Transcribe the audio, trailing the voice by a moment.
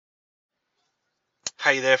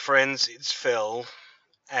Hey there, friends, it's Phil,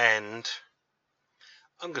 and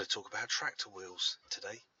I'm going to talk about tractor wheels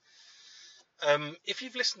today. If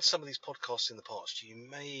you've listened to some of these podcasts in the past, you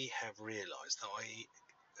may have realised that I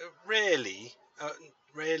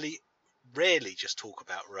rarely just talk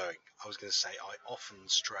about rowing. I was going to say I often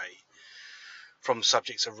stray from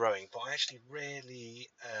subjects of rowing, but I actually rarely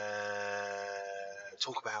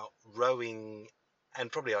talk about rowing,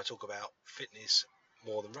 and probably I talk about fitness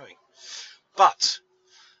more than rowing. But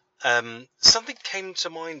something came to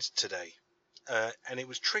mind today, and it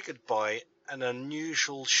was triggered by an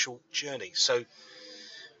unusual short journey. So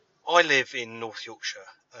I live in North Yorkshire,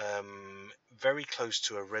 very close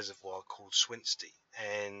to a reservoir called Swinsty,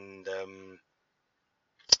 and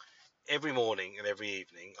every morning and every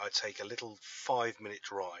evening I take a little 5-minute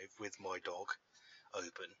drive with my dog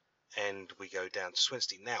open, and we go down to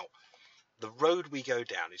Swinsty. Now, the road we go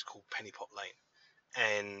down is called Pennypot Lane,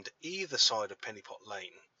 and either side of Pennypot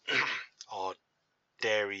Lane are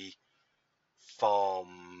dairy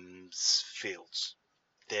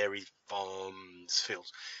dairy farms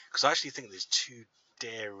fields, because I actually think there's two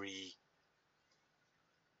dairy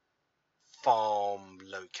farm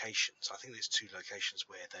locations. I think there's two locations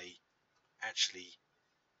where they actually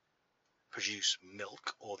produce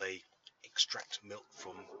milk, or they extract milk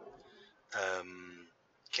from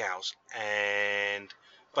cows,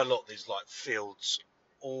 but look, there's like fields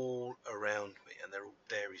all around me, and they're all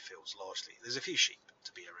dairy fields largely. There's a few sheep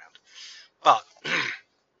to be around, but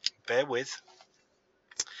bear with,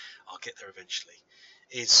 I'll get there eventually.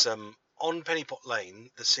 Is on Pennypot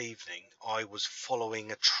Lane this evening, I was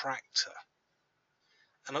following a tractor,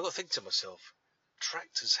 and I got thinking to myself,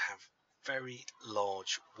 tractors have very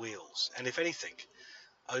large wheels, and if anything,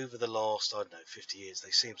 over the last, I don't know, 50 years,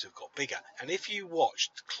 they seem to have got bigger. And if you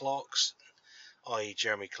watched Clarkson, i.e.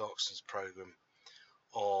 Jeremy Clarkson's program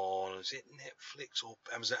on, is it Netflix or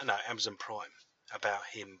Amazon? No, Amazon Prime, about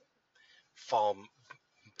him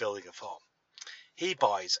building a farm. He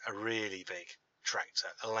buys a really big tractor,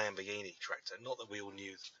 a Lamborghini tractor. Not that we all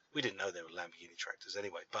knew, we didn't know they were Lamborghini tractors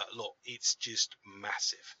anyway, but look, it's just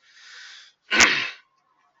massive.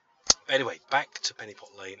 Anyway, back to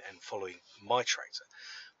Pennypot Lane and following my tractor.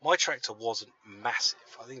 My tractor wasn't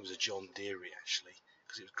massive. I think it was a John Deere actually,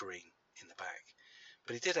 because it was green in the back.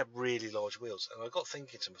 But it did have really large wheels, and I got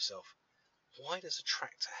thinking to myself, why does a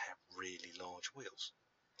tractor have really large wheels?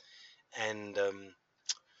 And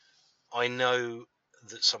I know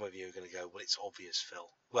that some of you are going to go, well, it's obvious, Phil.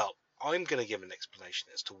 Well, I'm going to give an explanation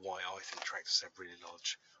as to why I think tractors have really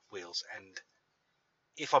large wheels, and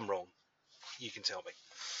if I'm wrong, you can tell me.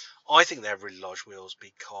 I think they have really large wheels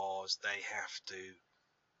because they have to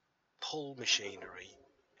pull machinery,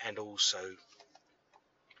 and also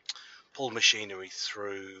pull machinery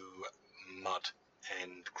through mud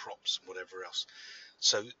and crops and whatever else.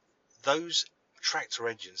 So those tractor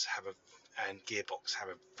engines and gearbox have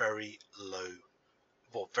a very low,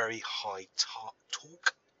 well, very high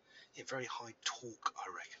torque. Yeah, very high torque, I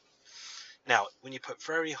reckon. Now, when you put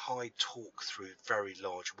very high torque through very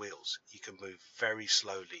large wheels, you can move very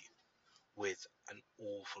slowly with an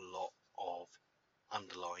awful lot of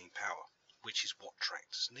underlying power, which is what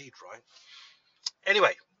tractors need, right?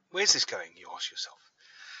 Anyway, where's this going, you ask yourself?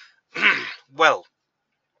 Well,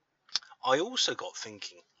 I also got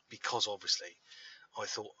thinking, because obviously I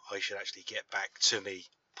thought I should actually get back to me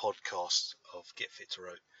podcast of Get Fit to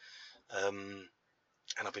Row.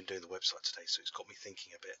 And I've been doing the website today, so it's got me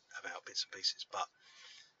thinking a bit about bits and pieces. But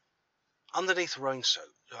underneath a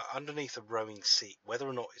rowing seat, whether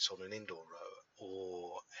or not it's on an indoor rower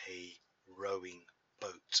or a rowing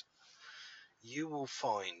boat, you will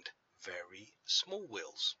find very small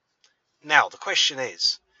wheels. Now, the question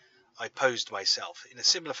is, I posed myself, in a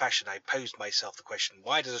similar fashion, I posed myself the question,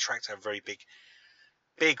 why does a tractor have very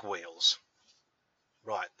big wheels?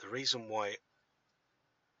 Right, the reason why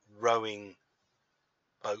rowing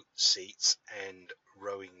boat seats and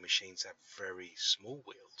rowing machines have very small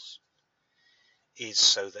wheels is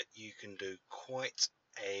so that you can do quite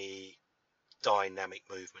a dynamic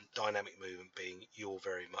movement being you're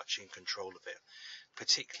very much in control of it,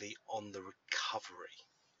 particularly on the recovery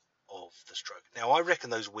of the stroke. Now, I reckon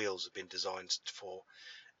those wheels have been designed for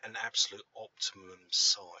an absolute optimum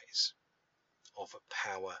size of a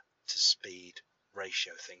power to speed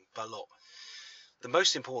ratio thing. But look, the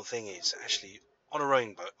most important thing is actually on a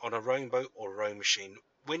rowing boat or a rowing machine,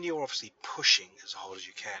 when you're obviously pushing as hard as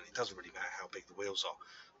you can, it doesn't really matter how big the wheels are,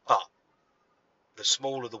 but the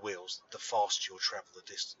smaller the wheels, the faster you'll travel the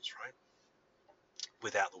distance, right?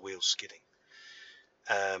 Without the wheels skidding.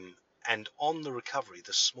 And on the recovery,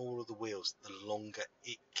 the smaller the wheels, the longer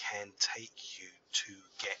it can take you to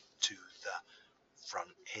get to the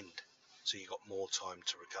more time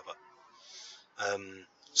to recover.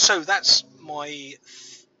 So that's my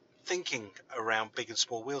thinking around big and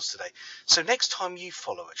small wheels today. So next time you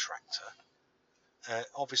follow a tractor,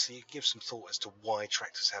 obviously give some thought as to why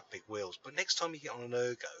tractors have big wheels. But next time you get on an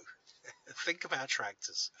ergo, think about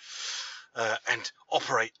tractors and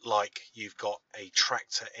operate like you've got a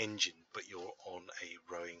tractor engine, but you're on a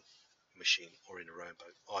rowing machine or in a rowing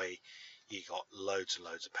boat. I.e., you got loads and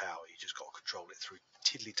loads of power. You just got to control it through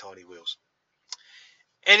tiddly tiny wheels.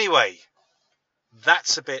 Anyway,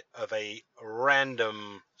 that's a bit of a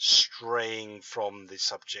random straying from the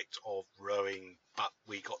subject of rowing, but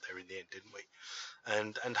we got there in the end, didn't we?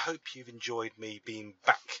 And hope you've enjoyed me being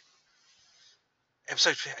back.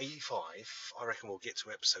 Episode 85, I reckon we'll get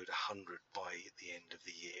to episode 100 by the end of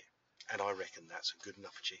the year. And I reckon that's a good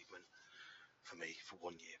enough achievement for me for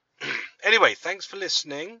 1 year. Anyway, thanks for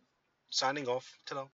listening. Signing off. Ta-da.